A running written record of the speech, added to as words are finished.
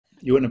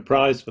You win a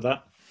prize for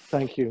that.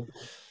 Thank you.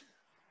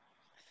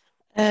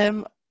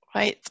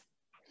 Right.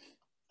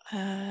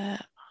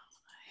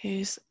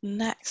 Who's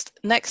next?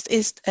 Next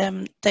is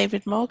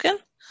David Morgan.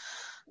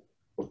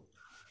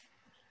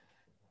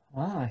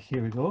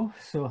 Here we go.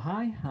 So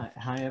hi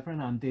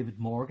everyone, I'm David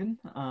Morgan.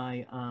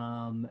 I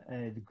am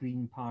the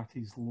Green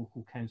Party's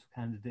local council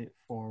candidate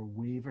for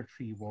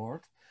Wavertree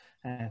ward,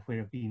 where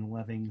I've been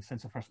living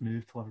since I first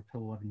moved to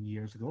Liverpool 11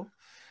 years ago.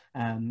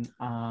 For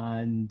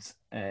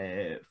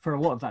a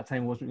lot of that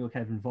time I wasn't really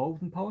kind of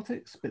involved in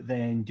politics, but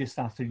then just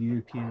after the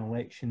European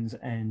elections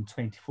in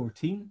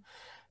 2014,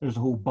 there was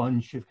a whole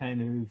bunch of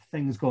kind of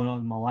things going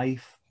on in my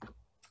life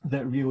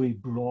that really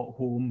brought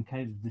home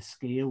kind of the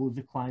scale of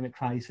the climate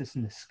crisis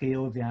and the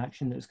scale of the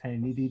action that was kind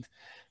of needed.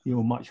 You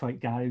know, much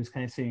like Gary was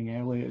kind of saying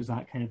earlier, it was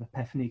that kind of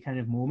epiphany kind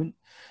of moment.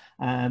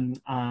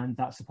 And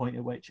that's the point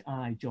at which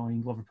I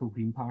joined Liverpool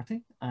Green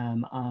Party.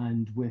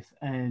 And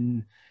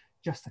within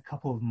just a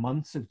couple of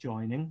months of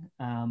joining,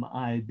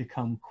 I'd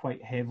become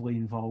quite heavily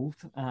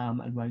involved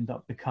and wound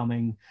up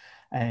becoming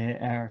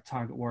our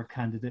target ward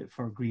candidate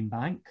for Green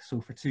Bank. So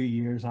for 2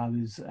 years, I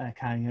was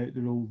carrying out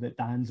the role that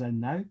Dan's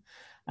in now.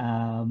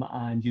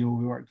 And, you know,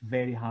 we worked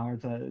very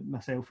hard,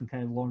 myself and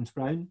kind of Lawrence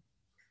Brown.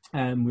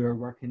 We were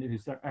working,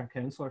 who's our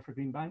councillor for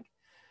Green Bank.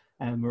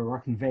 We were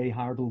working very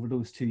hard over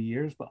those 2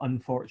 years, but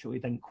unfortunately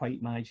didn't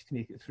quite manage to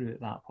make it through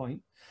at that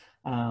point.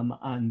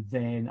 And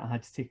then I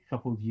had to take a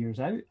couple of years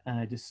out,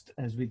 just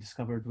as we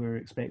discovered we were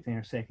expecting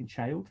our second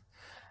child.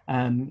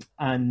 And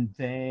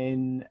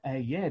then,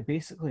 yeah,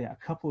 basically a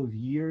couple of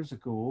years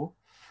ago,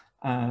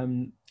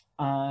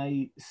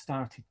 I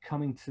started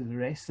coming to the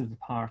rest of the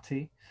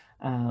party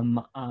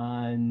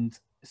and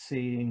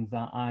saying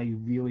that I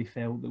really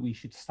felt that we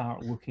should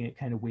start looking at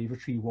kind of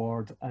Wavertree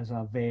ward as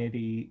a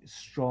very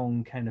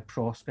strong kind of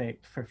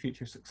prospect for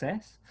future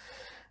success.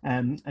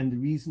 And the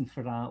reason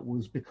for that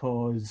was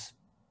because,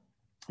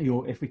 you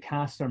know, if we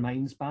cast our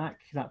minds back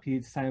that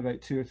period of time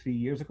about 2 or 3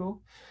 years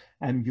ago,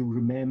 you'll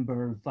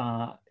remember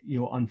that, you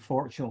know,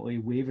 unfortunately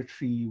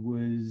Wavertree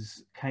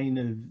was kind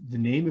of, the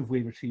name of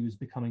Wavertree was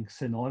becoming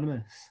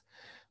synonymous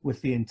with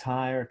the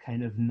entire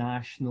kind of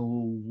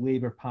national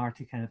Labour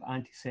Party kind of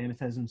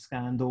anti-Semitism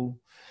scandal.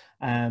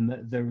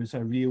 There's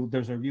a real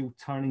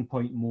turning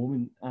point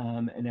moment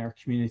in our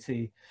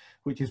community,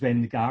 which is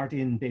when The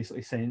Guardian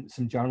basically sent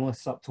some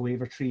journalists up to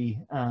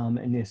Wavertree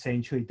and they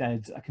essentially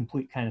did a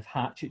complete kind of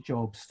hatchet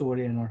job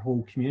story in our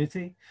whole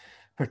community,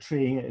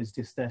 portraying it as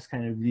just this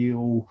kind of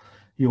real,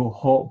 you know,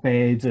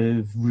 hotbed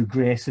of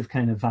regressive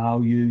kind of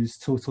values,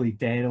 totally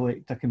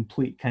derelict, a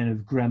complete kind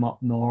of grim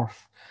up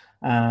north,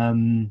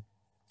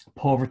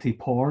 poverty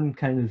porn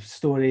kind of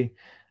story.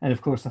 And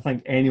of course, I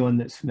think anyone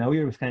that's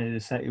familiar with kind of the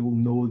city will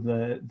know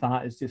that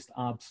that is just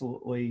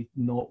absolutely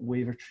not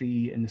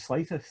Wavertree in the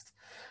slightest.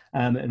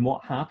 And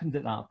what happened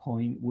at that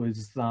point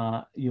was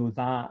that, you know,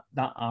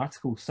 that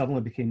article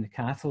suddenly became the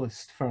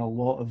catalyst for a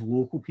lot of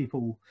local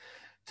people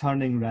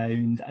turning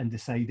around and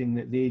deciding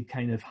that they'd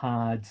kind of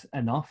had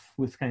enough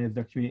with kind of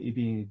their community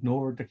being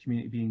ignored, their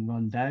community being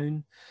run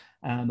down.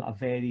 A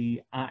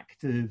very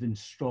active and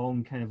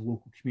strong kind of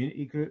local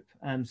community group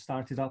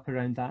started up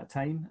around that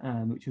time,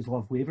 which was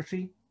Love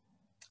Wavertree.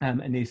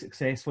 And they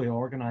successfully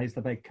organised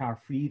a big Car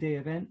Free Day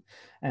event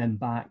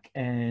back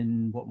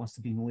in what must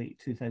have been late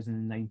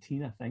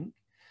 2019, I think.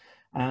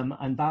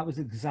 And that was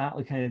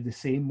exactly kind of the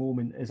same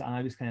moment as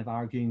I was kind of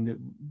arguing that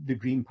the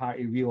Green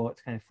Party really ought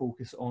to kind of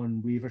focus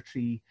on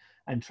Wavertree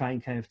and try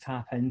and kind of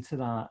tap into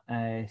that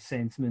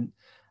sentiment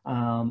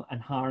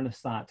and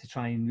harness that to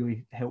try and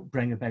really help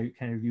bring about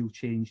kind of real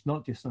change,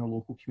 not just in our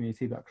local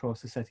community, but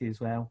across the city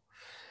as well.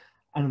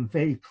 And I'm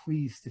very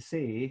pleased to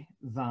say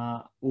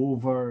that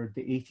over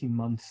the 18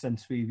 months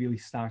since we really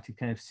started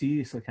kind of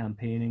seriously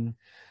campaigning,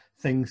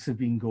 things have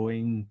been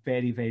going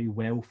very, very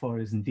well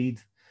for us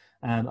indeed.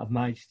 I've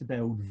managed to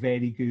build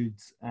very good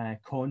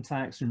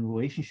contacts and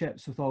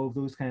relationships with all of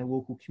those kind of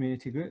local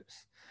community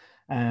groups.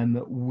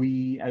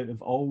 We, out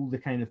of all the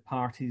kind of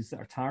parties that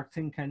are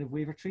targeting kind of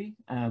Wavertree,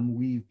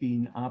 we've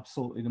been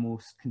absolutely the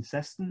most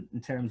consistent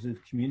in terms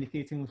of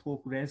communicating with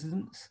local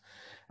residents.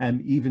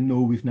 Even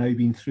though we've now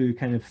been through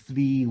kind of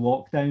 3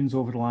 lockdowns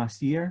over the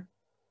last year,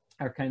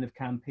 our kind of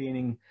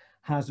campaigning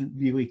hasn't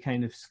really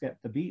kind of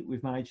skipped a beat.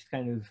 We've managed to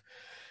kind of,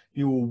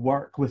 you know,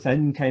 work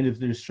within kind of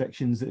the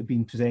restrictions that have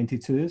been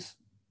presented to us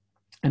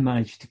and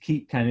managed to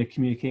keep kind of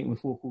communicating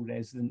with local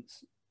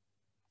residents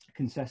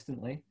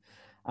consistently.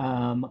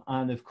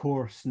 And of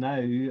course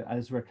now,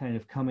 as we're kind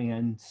of coming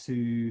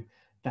into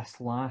this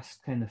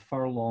last kind of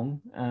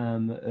furlong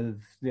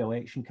of the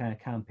election kind of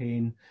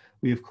campaign,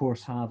 we of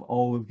course have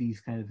all of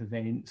these kind of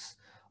events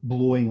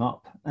blowing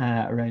up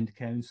around the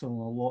council,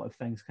 and a lot of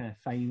things kind of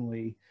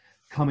finally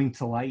coming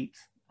to light,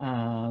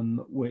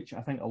 which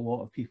I think a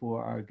lot of people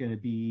are going to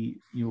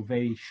be, you know,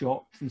 very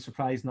shocked and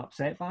surprised and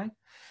upset by,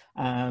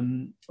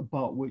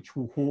 but which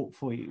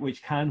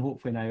can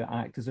hopefully now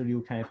act as a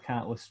real kind of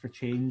catalyst for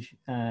change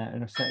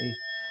in our city,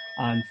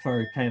 and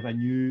for kind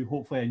of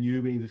hopefully a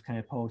new wave of kind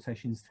of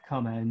politicians to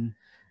come in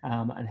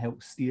and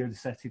help steer the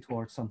city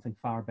towards something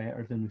far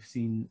better than we've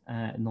seen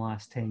in the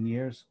last 10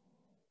 years.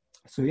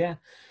 So yeah,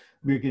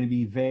 we're going to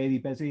be very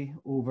busy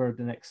over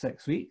the next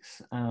 6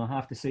 weeks. I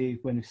have to say,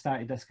 when we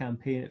started this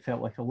campaign, it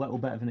felt like a little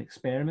bit of an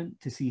experiment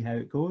to see how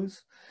it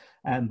goes.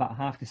 But I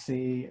have to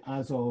say,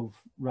 as of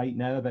right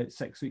now, about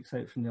 6 weeks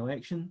out from the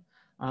election,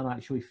 I'm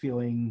actually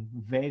feeling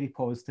very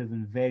positive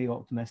and very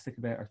optimistic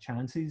about our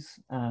chances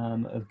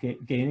of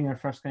gaining our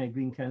first kind of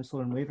Green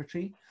Councillor in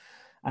Wavertree.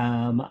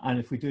 And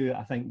if we do,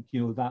 I think,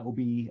 you know, that will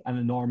be an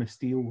enormous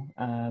deal.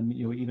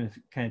 You know, even if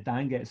kind of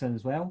Dan gets in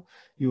as well,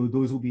 you know,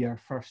 those will be our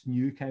first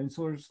new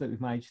councillors that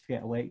we've managed to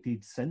get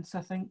elected since,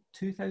 I think,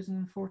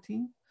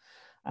 2014.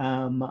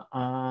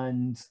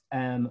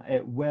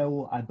 It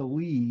will, I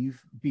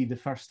believe, be the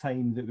first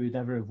time that we'd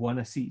ever have won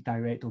a seat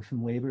directly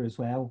from Labour as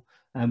well,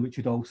 which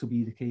would also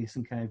be the case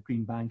in kind of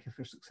Green Bank if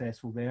we're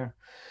successful there.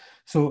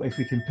 So if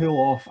we can pull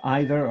off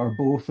either or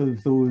both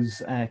of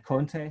those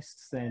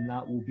contests, then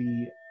that will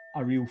be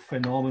a real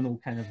phenomenal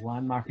kind of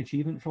landmark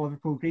achievement for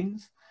Liverpool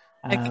Greens.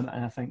 And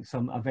I think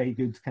a very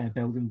good kind of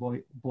building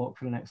block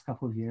for the next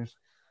couple of years.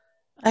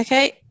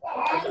 Okay.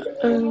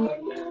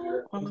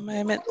 One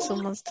moment,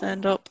 someone's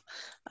turned up.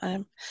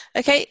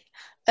 Okay.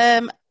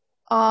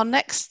 Our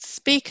next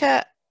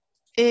speaker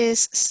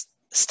is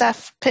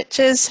Steph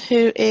Pitchers,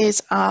 who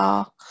is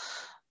our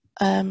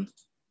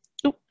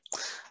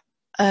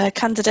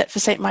candidate for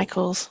St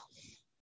Michael's.